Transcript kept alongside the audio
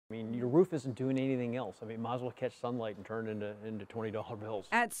I mean, your roof isn't doing anything else. I mean, might as well catch sunlight and turn it into $20 bills.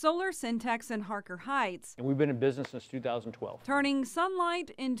 At Solar Centex in Harker Heights, And we've been in business since 2012. turning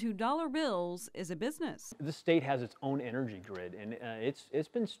sunlight into dollar bills is a business. The state has its own energy grid, and it's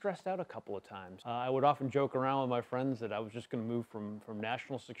been stressed out a couple of times. I would often joke around with my friends that I was just going to move from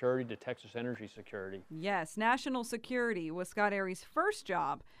national security to Texas energy security. Yes, national security was Scott Airy's first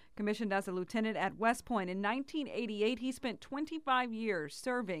job. Commissioned as a lieutenant at West Point in 1988, he spent 25 years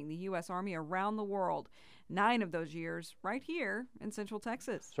serving the U.S. Army around the world. 9 of those years right here in Central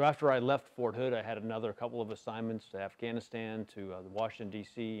Texas. So after I left Fort Hood, I had another couple of assignments to Afghanistan, to Washington,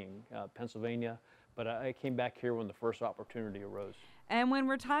 D.C., and Pennsylvania. But I came back here when the first opportunity arose. And when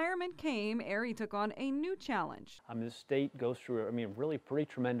retirement came, Airy took on a new challenge. I mean, the state goes through, really pretty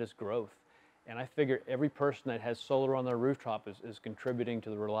tremendous growth. And I figure every person that has solar on their rooftop is contributing to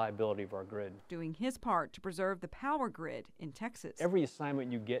the reliability of our grid. Doing his part to preserve the power grid in Texas. Every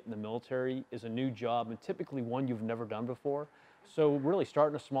assignment you get in the military is a new job, and typically one you've never done before. So really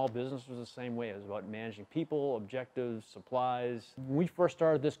starting a small business was the same way. It was about managing people, objectives, supplies. When we first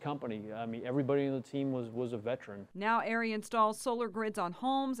started this company, everybody in the team was a veteran. Now Airy installs solar grids on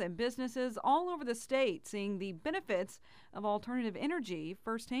homes and businesses all over the state, seeing the benefits of alternative energy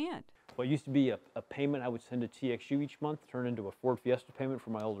firsthand. What used to be a payment I would send to TXU each month turned into a Ford Fiesta payment for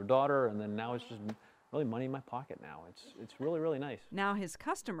my older daughter, and then now it's just really money in my pocket now. It's really, really nice. Now his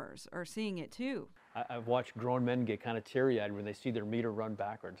customers are seeing it too. I've watched grown men get kind of teary-eyed when they see their meter run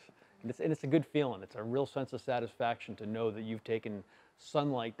backwards. And it's a good feeling. It's a real sense of satisfaction to know that you've taken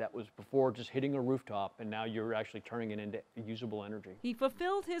sunlight that was before just hitting a rooftop, and now you're actually turning it into usable energy. He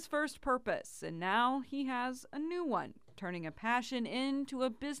fulfilled his first purpose, and now he has a new one, turning a passion into a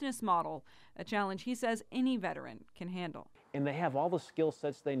business model, a challenge he says any veteran can handle. And they have all the skill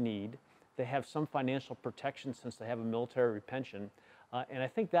sets they need. They have some financial protection since they have a military pension. And I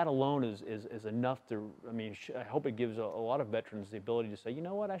think that alone is enough to, I hope it gives a lot of veterans the ability to say, you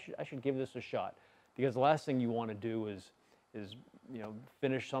know what, I should give this a shot. Because the last thing you want to do is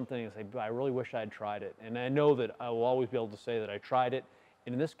finish something and say, I really wish I had tried it. And I know that I will always be able to say that I tried it.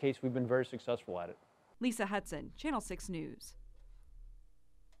 And in this case, we've been very successful at it. Lisa Hutson, Channel 6 News.